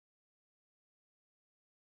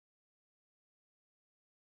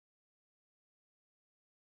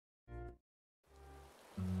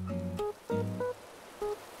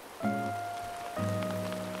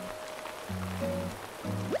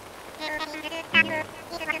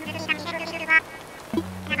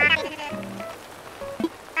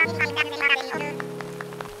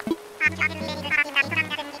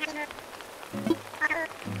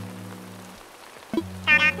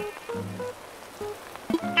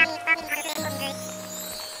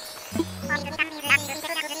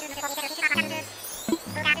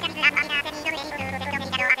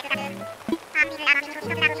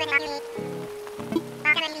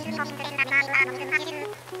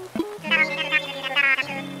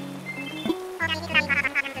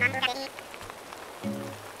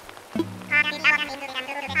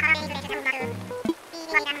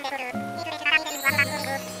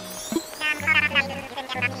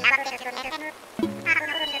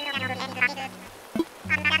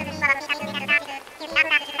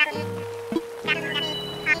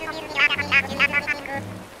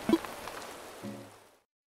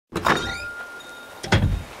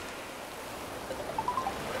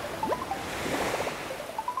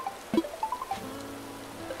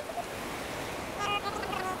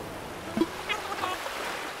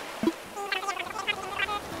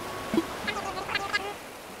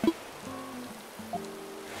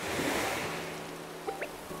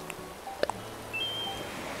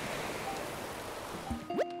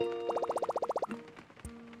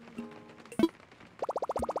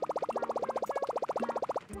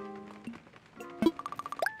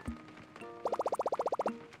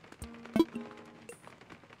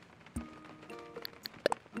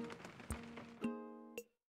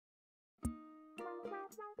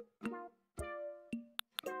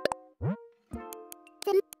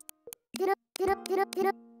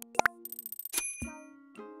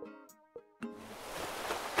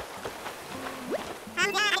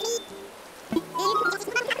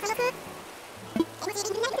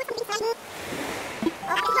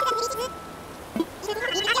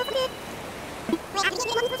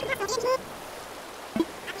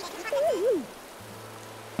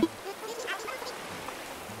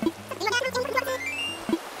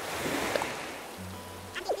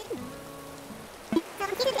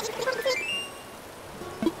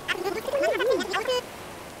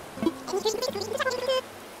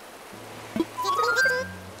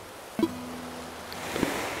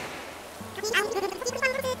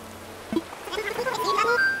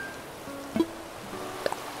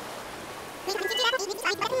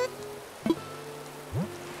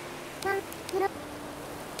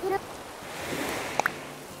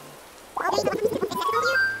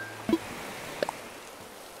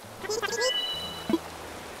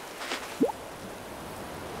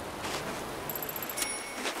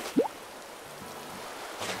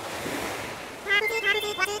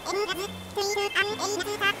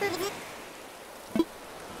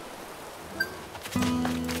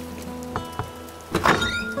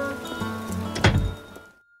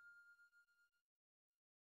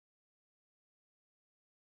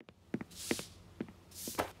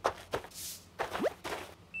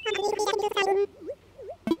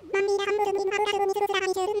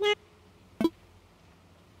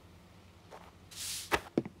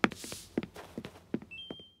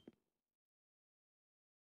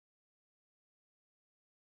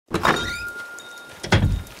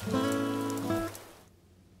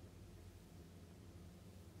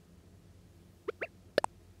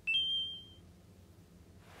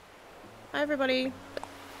Hi everybody,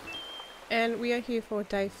 and we are here for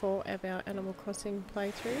day 4 of our Animal Crossing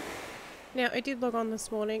playthrough. Now I did log on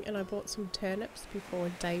this morning and I bought some turnips before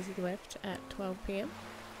Daisy left at 12 PM.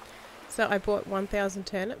 So I bought 1,000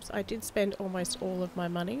 turnips. I did spend almost all of my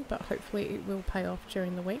money, but hopefully it will pay off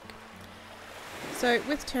during the week. So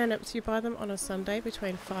with turnips you buy them on a Sunday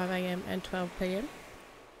between 5 AM and 12 PM,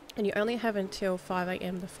 and you only have until 5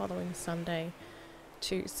 AM the following Sunday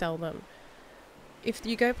to sell them. If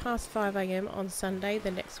you go past 5 AM on Sunday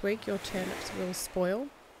the next week, your turnips will spoil.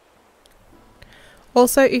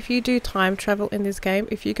 Also, if you do time travel in this game,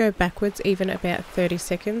 if you go backwards even about 30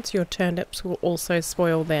 seconds, your turnips will also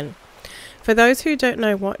spoil then. For those who don't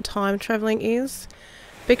know what time traveling is,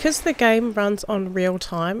 because the game runs on real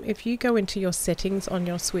time, if you go into your settings on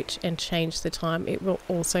your Switch and change the time, it will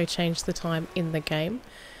also change the time in the game.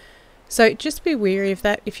 So just be wary of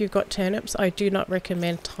that. If you've got turnips, I do not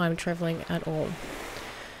recommend time travelling at all.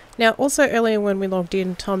 Now also earlier when we logged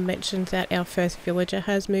in, Tom mentioned that our first villager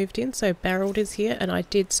has moved in, so Barrel is here, and I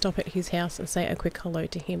did stop at his house and say a quick hello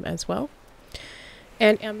to him as well.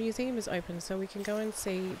 And our museum is open, so we can go and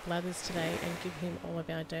see Blathers today and give him all of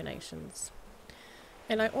our donations.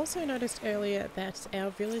 And I also noticed earlier that our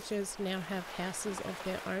villagers now have houses of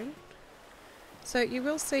their own. So you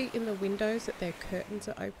will see in the windows that their curtains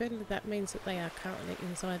are open. That means that they are currently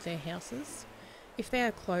inside their houses. If they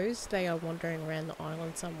are closed, they are wandering around the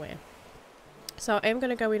island somewhere. So I am going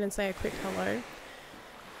to go in and say a quick hello.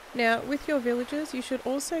 Now with your villagers, you should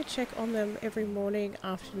also check on them every morning,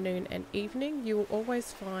 afternoon and evening. You will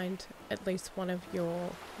always find at least one of your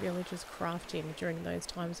villagers crafting during those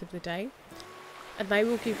times of the day. And they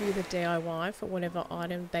will give you the DIY for whatever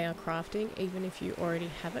item they are crafting, even if you already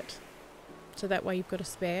have it. So that way you've got a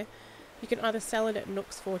spare. You can either sell it at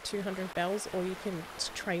Nooks for 200 bells, or you can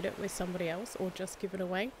trade it with somebody else, or just give it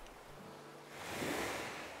away.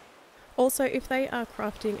 Also, if they are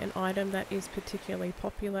crafting an item that is particularly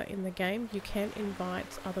popular in the game, you can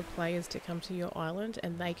invite other players to come to your island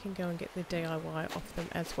and they can go and get the DIY off them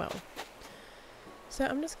as well. So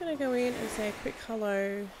I'm just going to go in and say a quick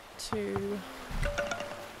hello to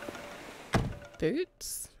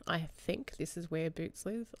Boots. I think this is where Boots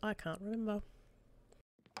lives. I can't remember.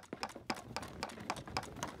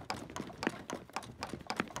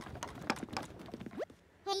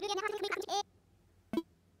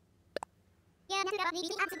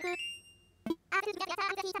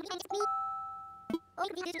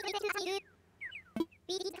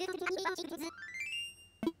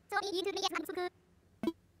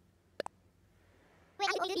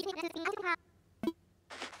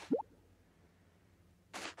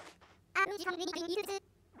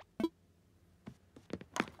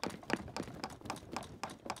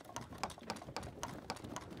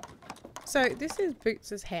 So this is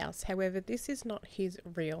Boots' house, however this is not his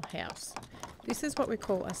real house. This is what we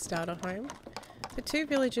call a starter home. The two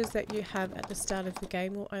villages that you have at the start of the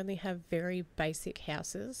game will only have very basic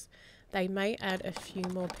houses. They may add a few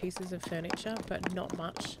more pieces of furniture, but not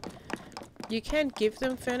much. You can give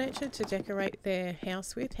them furniture to decorate their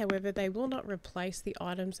house with, however they will not replace the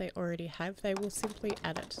items they already have, they will simply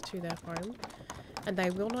add it to their home, and they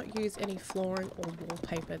will not use any flooring or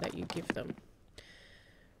wallpaper that you give them.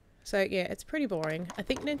 So yeah, it's pretty boring. I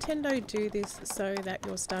think Nintendo do this so that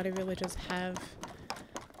your starter villagers have,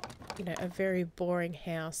 you know, a very boring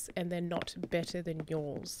house and they're not better than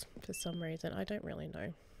yours for some reason. I don't really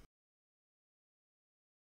know.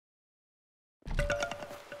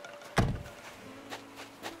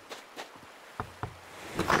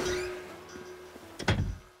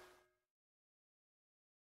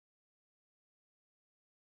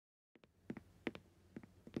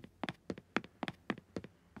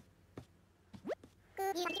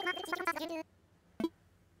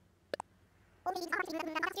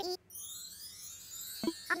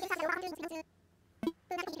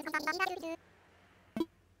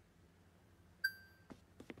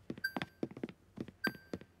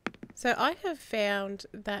 So I have found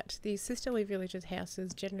that the sisterly villagers'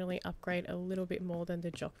 houses generally upgrade a little bit more than the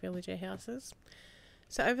jock villager houses.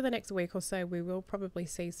 So over the next week or so we will probably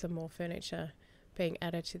see some more furniture being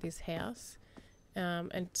added to this house.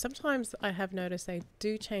 And sometimes I have noticed they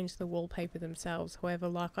do change the wallpaper themselves. However,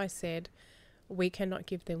 like I said, we cannot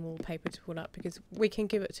give them wallpaper to put up because we can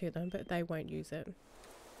give it to them but they won't use it.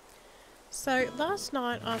 So last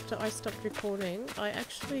night after I stopped recording, I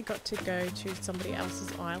actually got to go to somebody else's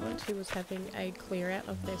island who was having a clear out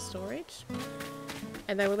of their storage,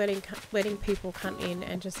 and they were letting people come in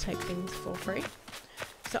and just take things for free.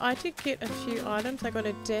 So I did get a few items. I got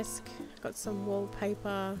a desk, got some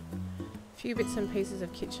wallpaper, a few bits and pieces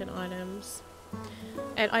of kitchen items,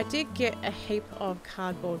 and I did get a heap of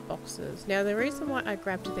cardboard boxes. Now the reason why I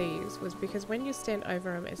grabbed these was because when you stand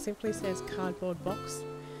over them it simply says cardboard box.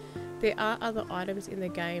 There are other items in the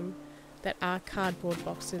game that are cardboard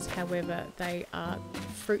boxes, however they are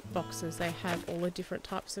fruit boxes. They have all the different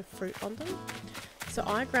types of fruit on them. So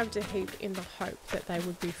I grabbed a heap in the hope that they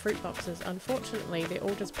would be fruit boxes. Unfortunately they're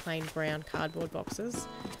all just plain brown cardboard boxes,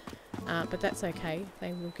 but that's okay,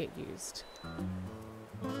 they will get used.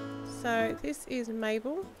 So this is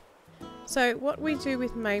Mabel. So what we do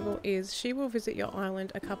with Mabel is she will visit your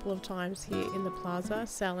island a couple of times here in the plaza,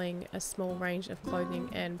 selling a small range of clothing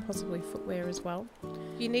and possibly footwear as well.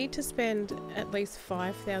 You need to spend at least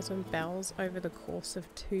 5,000 bells over the course of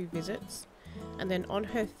 2 visits, and then on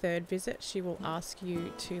her 3rd visit she will ask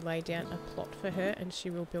you to lay down a plot for her and she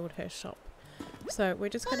will build her shop. So we're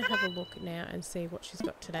just going to have a look now and see what she's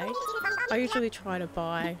got today. I usually try to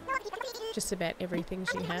buy just about everything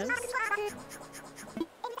she has.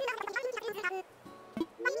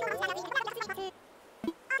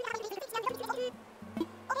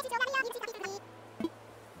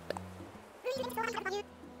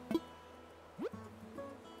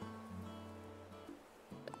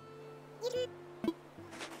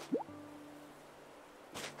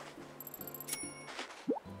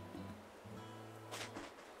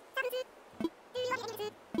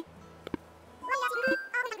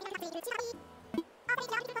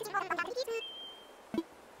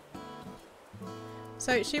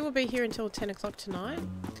 So she will be here until 10 o'clock tonight.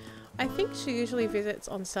 I think she usually visits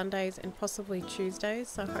on Sundays and possibly Tuesdays,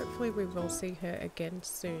 so hopefully we will see her again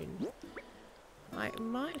soon. I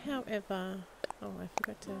might, however... Oh, I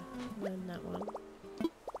forgot to learn that one.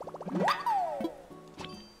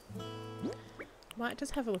 Might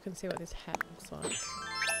just have a look and see what this hat looks like.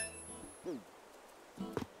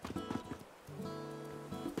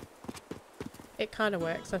 It kind of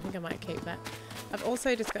works, I think I might keep that. I've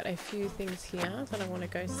also just got a few things here that I want to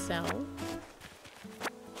go sell.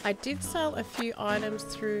 I did sell a few items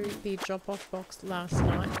through the drop-off box last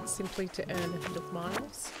night simply to earn nook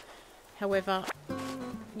miles. However,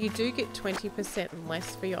 you do get 20%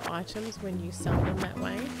 less for your items when you sell them that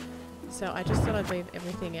way. So I just thought I'd leave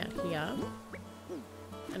everything out here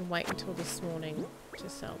and wait until this morning to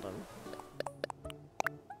sell them.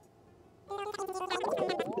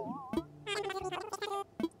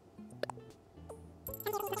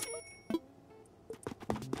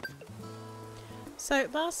 So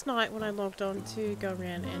last night when I logged on to go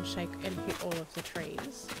around and shake and hit all of the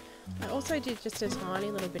trees, I also did just a tiny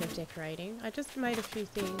little bit of decorating. I just made a few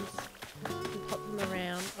things and popped them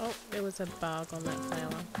around. Oh, there was a bug on that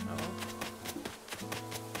flower. Oh.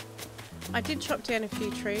 I did chop down a few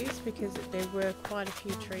trees because there were quite a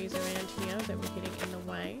few trees around here that were getting in the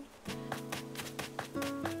way.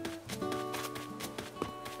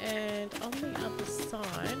 And on the other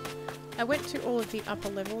side, I went to all of the upper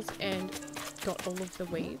levels and got all of the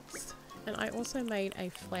weeds, and I also made a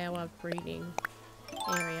flower breeding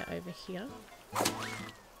area over here.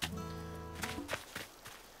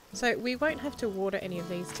 So we won't have to water any of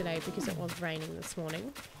these today because it was raining this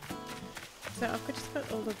morning. So I've just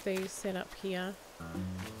got all of these set up here.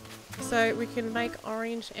 So we can make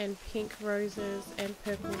orange and pink roses and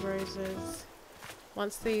purple roses.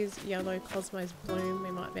 Once these yellow cosmos bloom,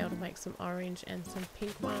 we might be able to make some orange and some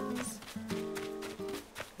pink ones.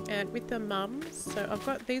 And with the mums, so I've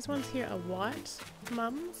got these ones here are white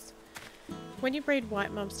mums. When you breed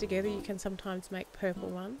white mums together, you can sometimes make purple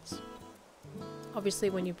ones. Obviously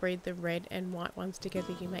when you breed the red and white ones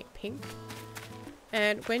together, you make pink.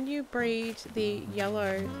 And when you breed the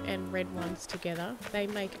yellow and red ones together, they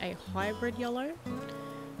make a hybrid yellow.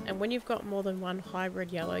 And when you've got more than one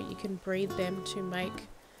hybrid yellow, you can breed them to make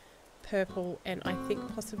purple and I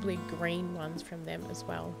think possibly green ones from them as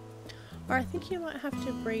well. Or I think you might have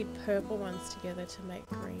to breed purple ones together to make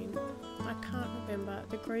green. I can't remember.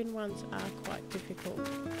 The green ones are quite difficult.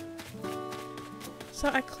 So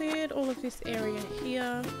I cleared all of this area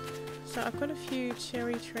here. So I've got a few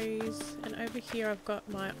cherry trees, and over here I've got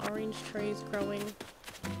my orange trees growing.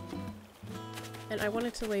 And I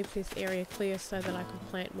wanted to leave this area clear so that I could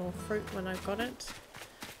plant more fruit when I got it.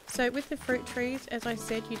 So with the fruit trees, as I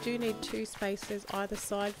said, you do need 2 spaces either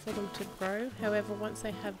side for them to grow. However, once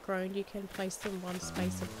they have grown, you can place them 1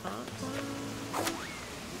 space apart.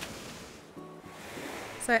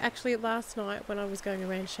 So actually last night when I was going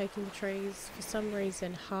around shaking the trees, for some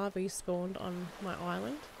reason Harvey spawned on my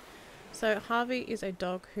island. So Harvey is a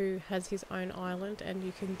dog who has his own island, and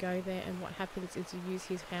you can go there, and what happens is you use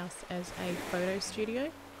his house as a photo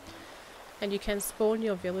studio. And you can spawn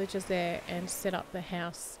your villagers there and set up the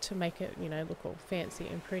house to make it, you know, look all fancy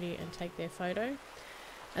and pretty and take their photo.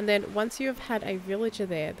 And then once you have had a villager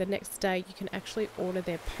there, the next day you can actually order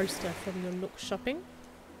their poster from your Nook shopping.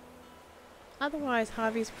 Otherwise,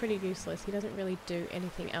 Harvey's pretty useless. He doesn't really do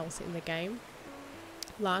anything else in the game.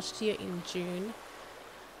 Last year in June,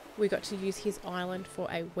 we got to use his island for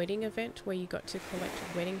a wedding event where you got to collect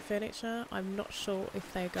wedding furniture. I'm not sure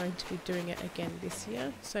if they're going to be doing it again this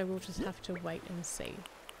year, so we'll just have to wait and see.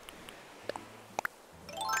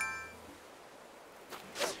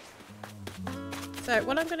 So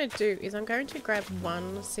what I'm going to do is I'm going to grab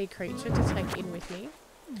 1 sea creature to take in with me,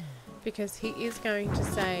 because he is going to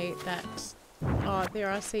say that, oh, there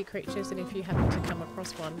are sea creatures, and if you happen to come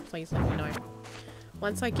across one, please let me know.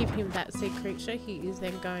 Once I give him that sea creature, he is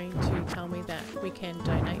then going to tell me that we can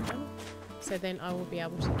donate them. So then I will be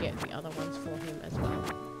able to get the other ones for him as well.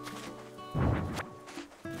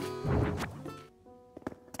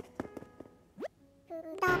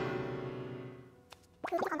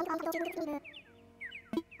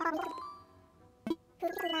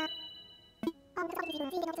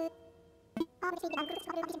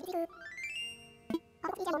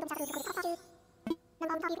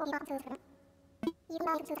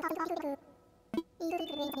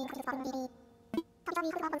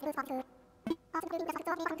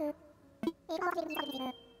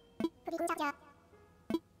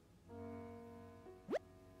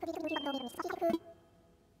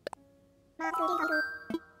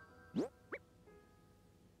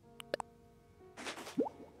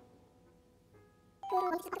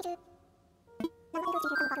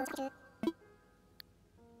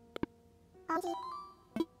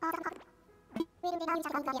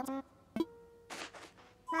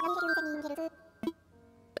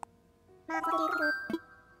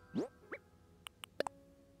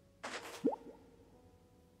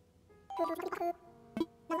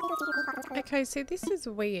 Okay, so this is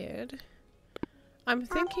weird. I'm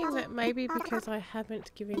thinking that maybe because I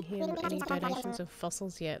haven't given him any donations of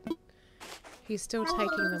fossils yet, he's still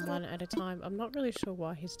taking them one at a time. I'm not really sure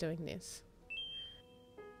why he's doing this.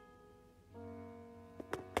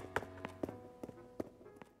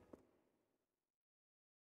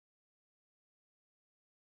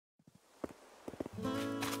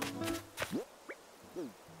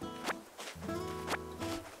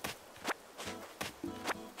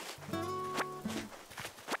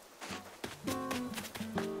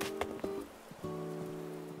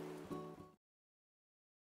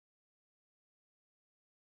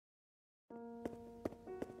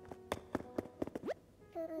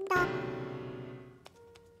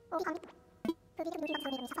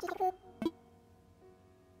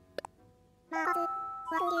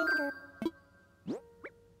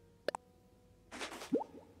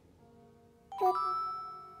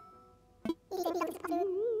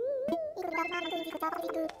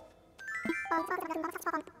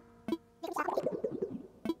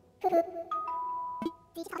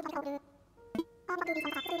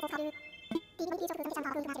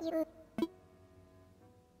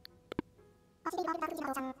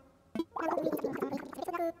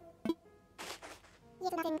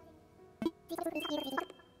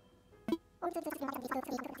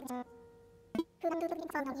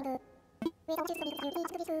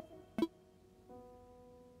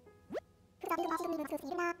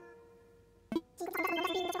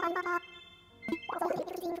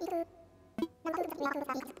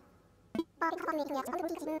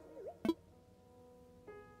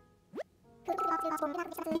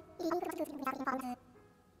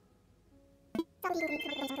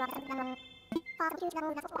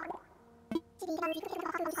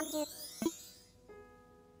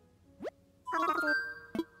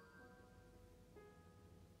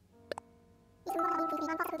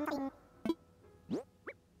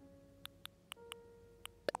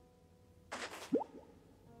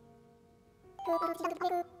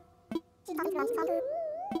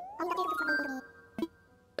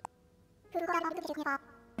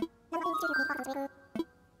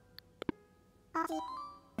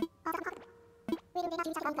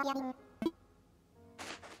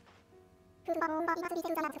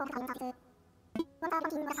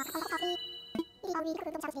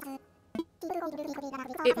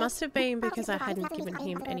 It must have been because I hadn't given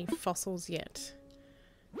him any fossils yet,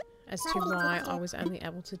 as to why I was only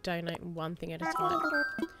able to donate one thing at a time.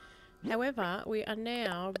 However, we are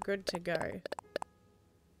now good to go.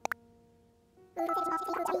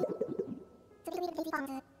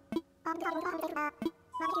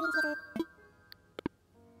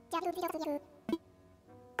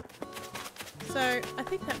 So, I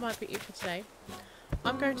think that might be it for today.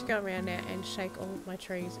 I'm going to go around now and shake all of my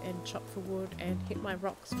trees and chop for wood and hit my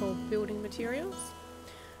rocks for building materials.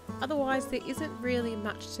 Otherwise, there isn't really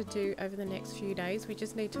much to do over the next few days. We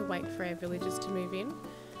just need to wait for our villagers to move in.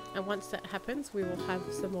 And once that happens, we will have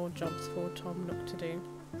some more jobs for Tom Nook to do.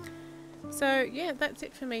 So yeah, that's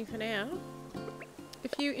it for me for now.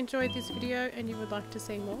 If you enjoyed this video and you would like to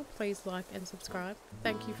see more, please like and subscribe.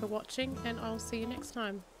 Thank you for watching, and I'll see you next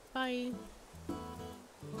time. Bye!